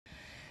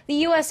The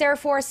U.S. Air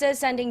Force is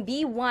sending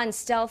B-1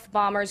 stealth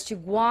bombers to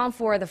Guam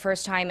for the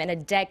first time in a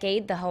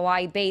decade. The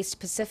Hawaii-based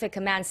Pacific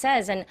Command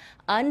says an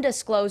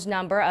undisclosed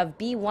number of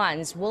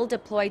B-1s will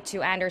deploy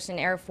to Andersen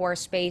Air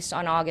Force Base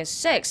on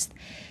August 6th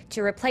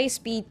to replace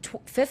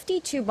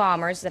B-52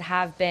 bombers that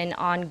have been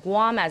on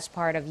Guam as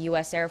part of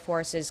U.S. Air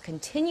Force's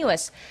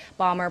continuous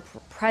bomber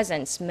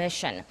presence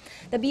mission.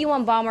 The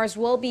B-1 bombers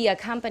will be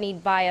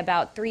accompanied by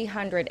about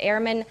 300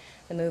 airmen.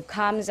 The move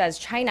comes as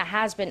China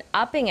has been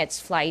upping its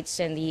flights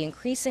in the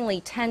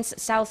increasingly tense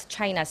South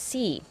China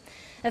Sea.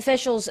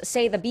 Officials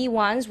say the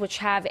B-1s, which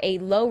have a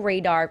low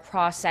radar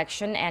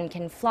cross-section and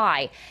can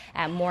fly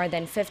at more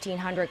than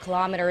 1,500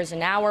 kilometers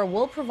an hour,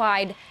 will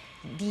provide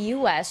the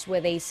U.S.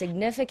 with a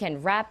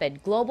significant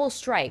rapid global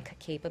strike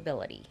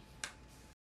capability.